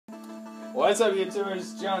What's up,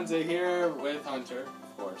 YouTubers? Johnzza here with Hunter,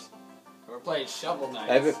 of course. We're playing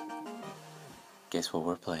Shovel-kights. Guess what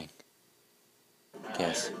we're playing?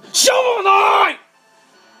 Guess. Shovel-knight!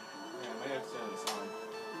 Yeah, I might have to turn this on.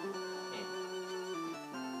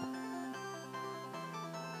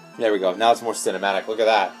 There we go. Now it's more cinematic. Look at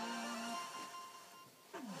that.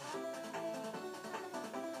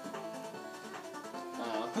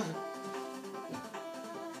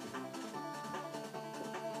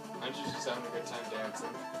 Hunter's just having a good time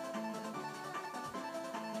dancing.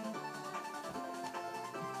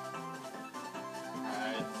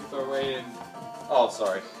 Alright, people are waiting. Oh,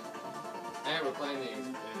 sorry. And we're playing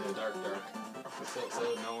in the dark. So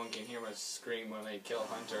no one can hear us scream when they kill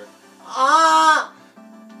Hunter. Ah!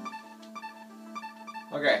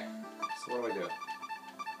 Okay. So what do we do?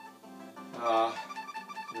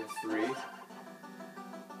 We're 3.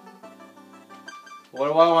 What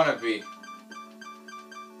do I want to be?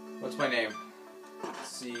 What's my name?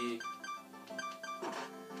 C.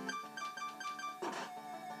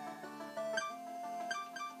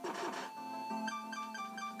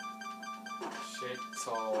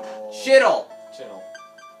 Shittle.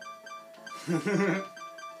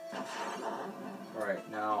 Alright,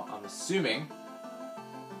 now I'm assuming.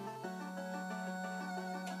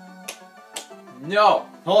 No!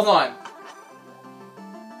 Hold on!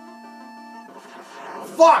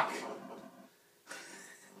 Fuck!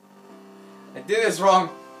 I did this wrong.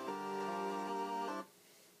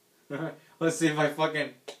 Let's see if I fucking.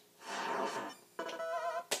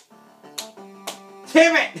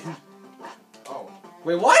 Damn it! Oh.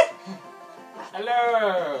 Wait, what?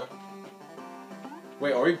 Hello!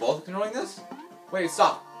 Wait, are we both controlling this? Wait,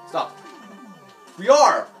 stop. Stop. We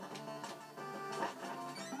are!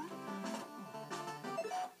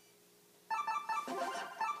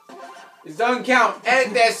 This doesn't count.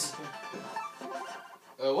 Edit this!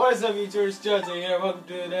 What is up, YouTubers? Johnzza here. Welcome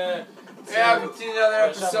to the... Yeah, welcome to another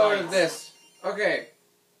episode of this. Okay.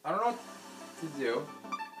 I don't know what to do.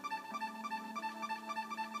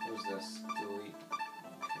 What's this? Delete.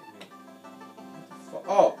 Okay,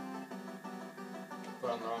 oh!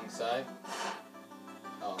 Put on the wrong side.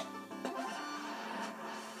 Oh.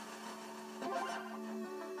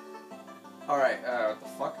 Alright, what the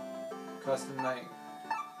fuck? Custom night.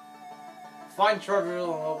 Find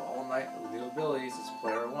trivial all night new abilities is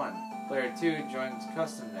player 1. Player 2 joins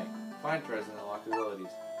custom night. Find treasures and unlock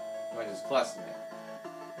abilities. Joins custom night.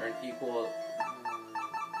 Earn equal.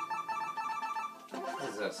 What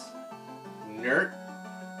is this? Nerd?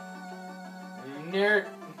 Nerd.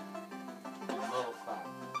 Level 5.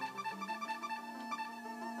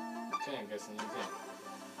 Okay, I'm guessing you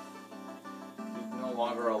can. No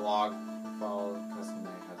longer a log. Follow custom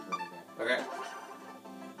night has been again. Okay.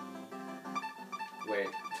 Wait.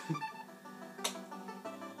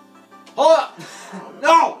 Hold up!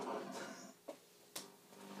 No!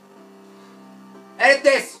 Edit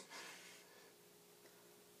this!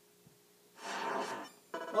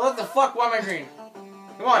 What the fuck? Why am I green?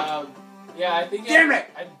 Come on! Yeah, I think... Damn it!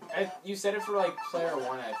 You said it for, like, player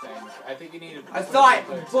 1, I think. I think you need to... I thought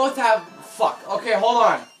both have... Fuck. Okay, hold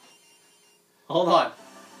on. Hold on.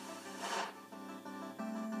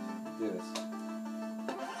 Do this.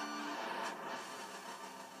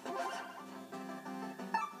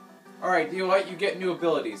 Alright, you know what? You get new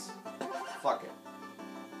abilities. Fuck it.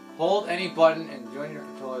 Hold any button and join your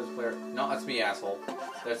controller's player. No, that's me, asshole.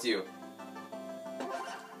 That's you.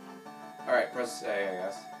 Alright, press A, I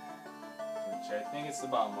guess. Which I think it's the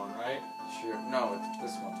bottom one, right? Sure. No, it's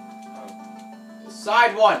this one. Oh.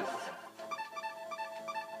 Side 1!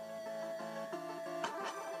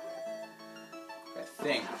 I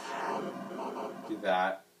think. Do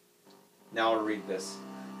that. Now I'll read this.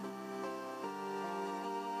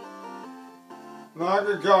 Long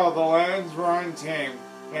ago, the lands were untamed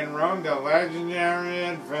and roamed the legendary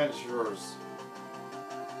adventurers.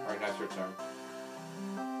 Alright, now it's your turn.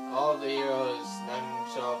 All the heroes,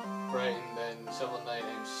 none shall brighten than Shovel Knight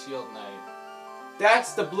and Shield Knight.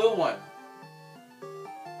 That's the blue one.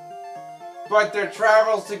 But their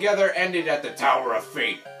travels together ended at the Tower of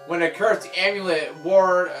Fate, when a cursed amulet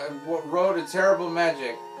wrought a terrible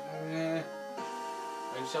magic.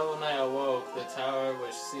 When Shovel Knight awoke, the tower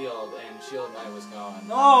was sealed and Shield Knight was gone.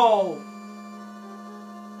 No!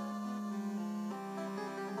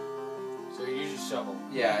 So you use your shovel.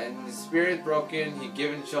 Yeah, and his spirit broken, he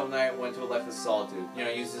given Shovel Knight went to a life of solitude. You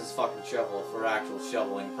know, uses his fucking shovel for actual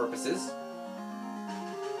shoveling purposes.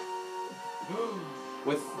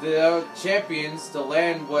 With the champions, the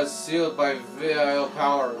land was sealed by vile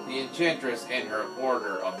power, the enchantress and her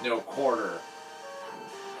order of no quarter.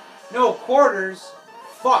 No quarters?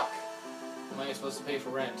 Fuck. How am I supposed to pay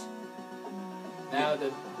for rent? Now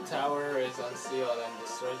the tower is unsealed and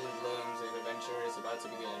destruction looms and adventure is about to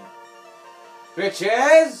begin.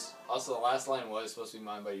 Bitches! Also, the last line was supposed to be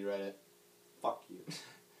mine, but you read it. Fuck you.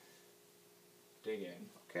 Dig in.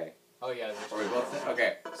 Okay. Oh yeah. Are we both?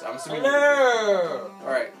 Okay. So I'm assuming. Hello! All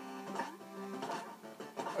right.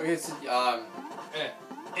 Okay. So come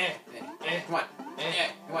on.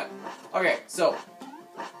 Come on. Okay. So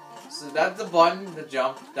that's the button, the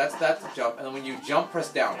jump. That's the jump, and then when you jump,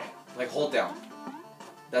 press down. Like hold down.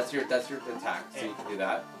 That's your attack. So you can do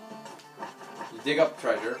that. You dig up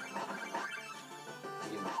treasure.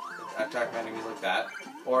 You can attack enemies like that,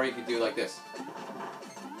 or you could do like this.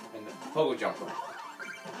 And the pogo jump them.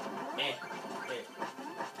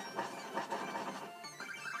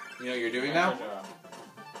 You know what you're doing now?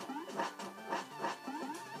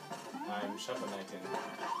 I'm shovel-kighting.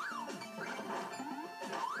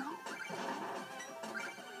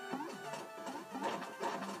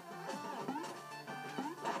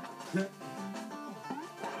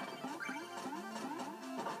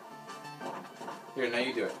 Here, now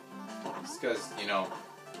you do it. Just because, you know.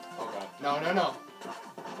 Oh god. No.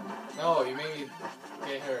 No, you made me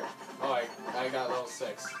get hurt. Oh, I got level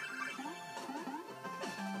 6.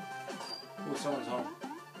 Ooh, someone's home.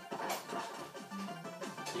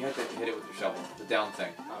 You have to hit it with your shovel. The down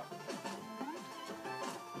thing. Oh.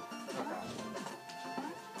 Oh god.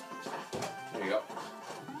 There you go.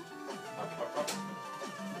 Up.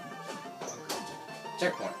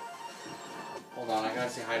 Checkpoint. Hold on, I gotta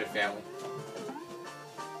say hi to family.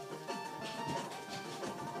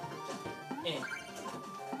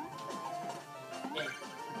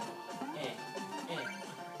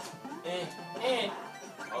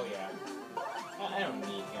 Oh yeah. I don't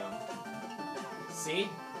need him. See?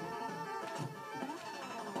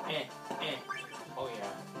 Oh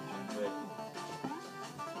yeah. I'm good.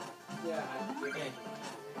 Yeah,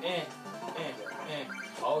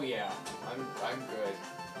 Oh yeah. I'm good.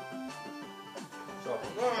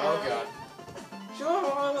 Oh god.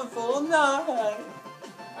 Joyful night.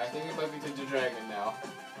 I think we might be to the dragon now.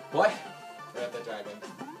 What? We're at the dragon.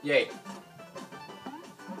 Yay.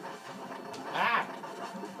 Ah!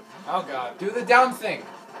 Oh god. Do the down thing.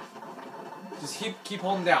 Just keep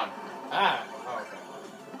holding down. Ah! Oh, okay.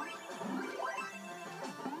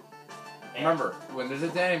 Remember, when there's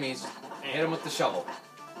enemies, hit them with the shovel.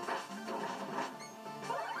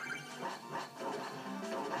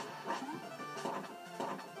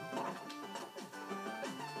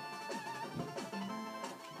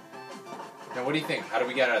 Now, what do you think? How do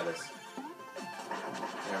we get out of this?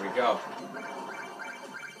 There we go.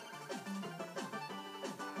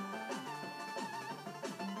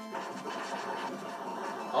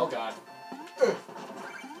 Oh god.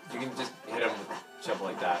 You can just hit them with a shovel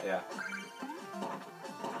like that, yeah.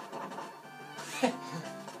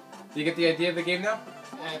 Do you get the idea of the game now?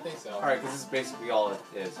 I think so. Alright, because this is basically all it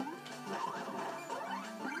is.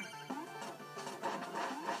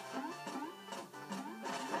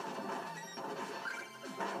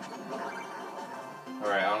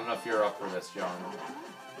 Alright, I don't know if you're up for this, John.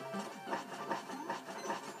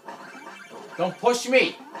 Don't push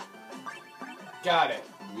me! Got it.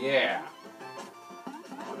 Yeah.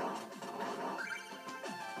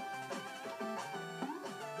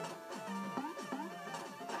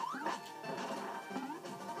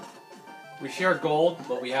 We share gold,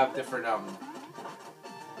 but we have different, Oh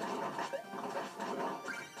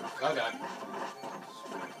god.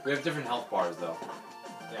 we have different health bars, though.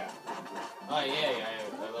 Yeah. Oh yeah,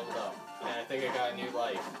 I leveled up. And I think I got a new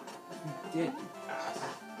life. Did you ass?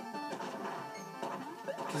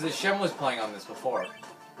 Because the Shem was playing on this before.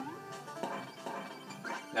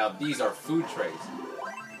 Now, these are food trays.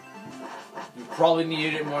 You probably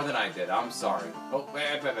needed it more than I did. I'm sorry. Oh,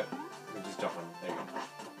 wait. Let me just jump on. There you go.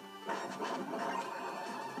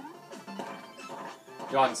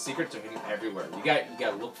 John, secrets are hidden everywhere. You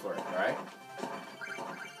gotta look for it, alright?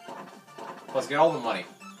 Plus, get all the money.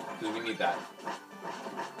 Because we need that.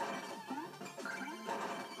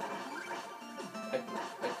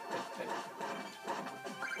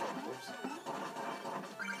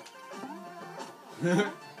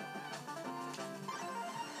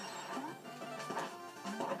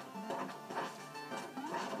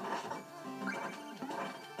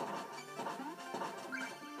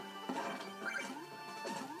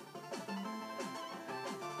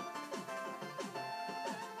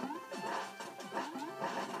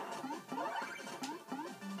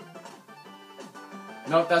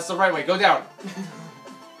 Nope, that's the right way. Go down.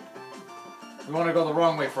 We want to go the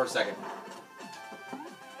wrong way for a second.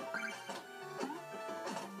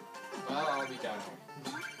 Well, I'll be down here.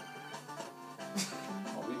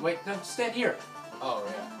 Oh, wait, no, stand here. Oh,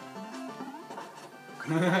 yeah.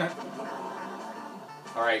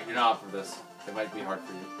 Alright, you're not up for this. It might be hard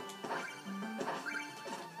for you.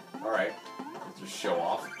 Alright. Let's just show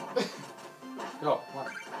off. Go, come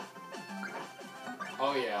on.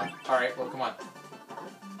 Oh yeah. Alright, well, come on.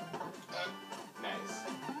 Nice.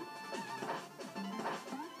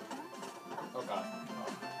 Oh god.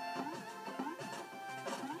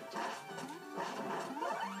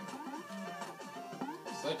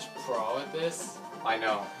 Such pro at this. I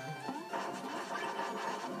know.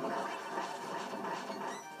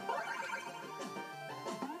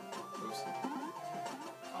 Oops.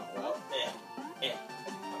 Oh well. Okay.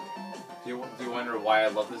 Do you wonder why I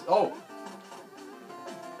love this? Oh!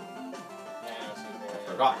 Yeah, I see there.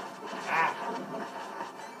 Forgot. Ah!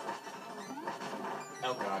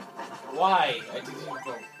 Oh god. Why? I didn't even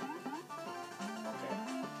go.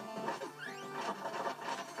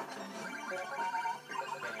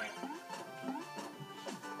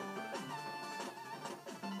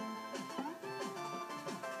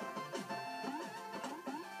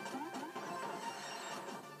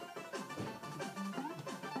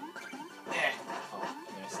 Okay. Oh,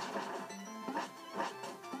 missed.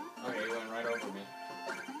 Okay, you went right over me.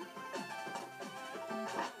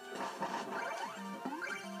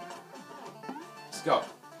 Let's go.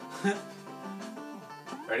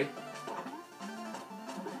 Ready?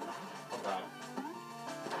 Oh god.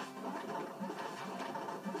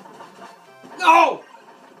 No!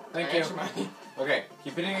 Thank I you. actually might- Okay,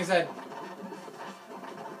 keep hitting his head.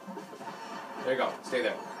 There you go. Stay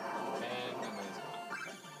there. And the money's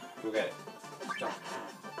Go get it. Jump. gone.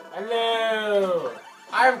 Hello!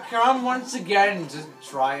 I've come once again to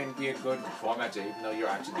try and be a good format, even though you're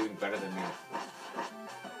actually doing better than me.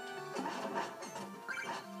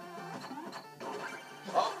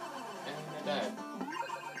 Oh! And I died.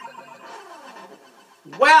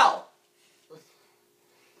 Well!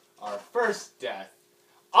 Our first death.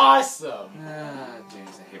 Awesome! Ah,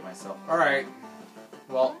 jeez, I hate myself. Alright.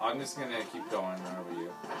 Well, I'm just gonna keep going over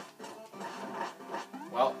you.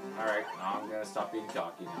 Well, alright, now I'm gonna stop being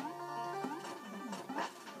cocky now.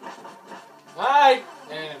 Hi!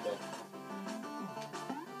 And I'm dead.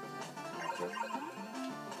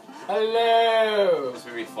 Hello! Just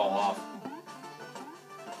maybe fall off.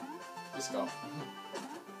 Just go.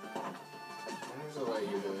 There's a way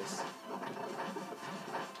you do this.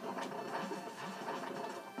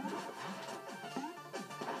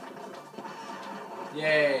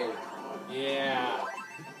 Yay! Yeah.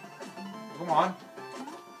 Come on.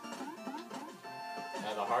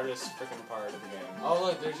 Now the hardest freaking part of the game. Oh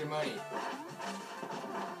look, there's your money.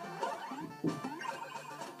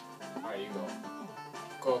 Alright, you go.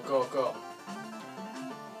 Go, go, go.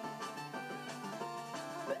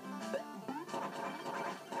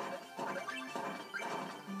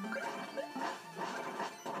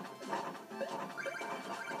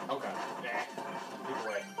 Okay. Nah. Keep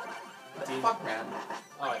away. What the fuck, man?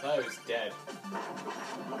 Oh, I thought it was dead.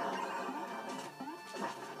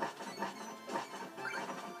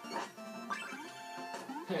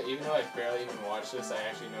 Even though I barely even watched this, I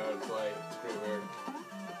actually know how to play. It's pretty weird.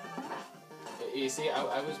 You see, I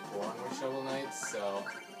was born with Shovel-kights, so...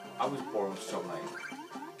 I was born with Shovel Knight.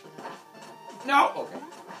 No! Okay.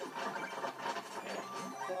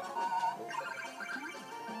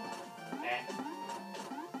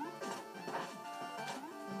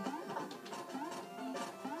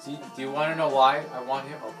 See, do you want to know why I want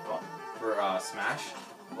him for Smash?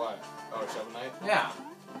 What? Oh, Shovel-knight? Yeah.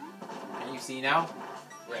 Can you see now?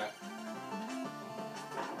 Yeah.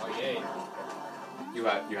 Oh, yay. You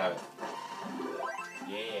have it.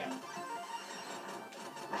 Yeah.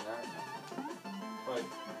 But,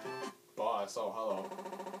 boss, oh, hello.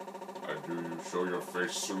 And do you show your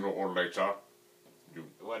face sooner or later? You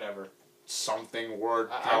Whatever. something word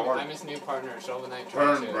I'm coward. his new partner, Shovel-knight.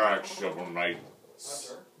 Turn back, Shovel Knight.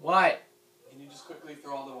 Sir, What? can you just quickly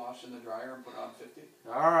throw all the wash in the dryer and put on 50?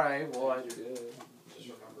 Alright, well, I do. Just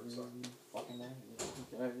remember, so.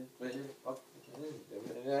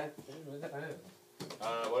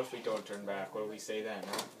 What if we don't turn back? What do we say then,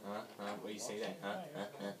 huh? What do you say then, huh?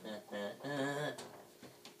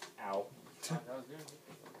 Ow.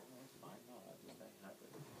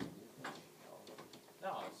 No,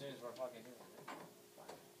 as soon as we're fucking doing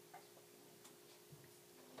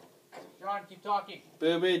it. John, keep talking.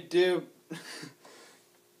 Booby doop.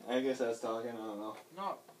 I guess that's talking, I don't know.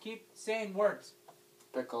 No, keep saying words.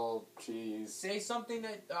 Pickle, cheese. Say something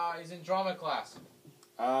that is in drama class.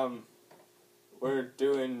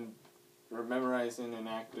 We're memorizing and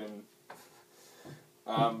acting.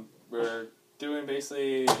 We're doing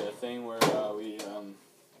basically a thing where we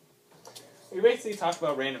basically talk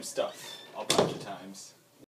about random stuff a bunch of times.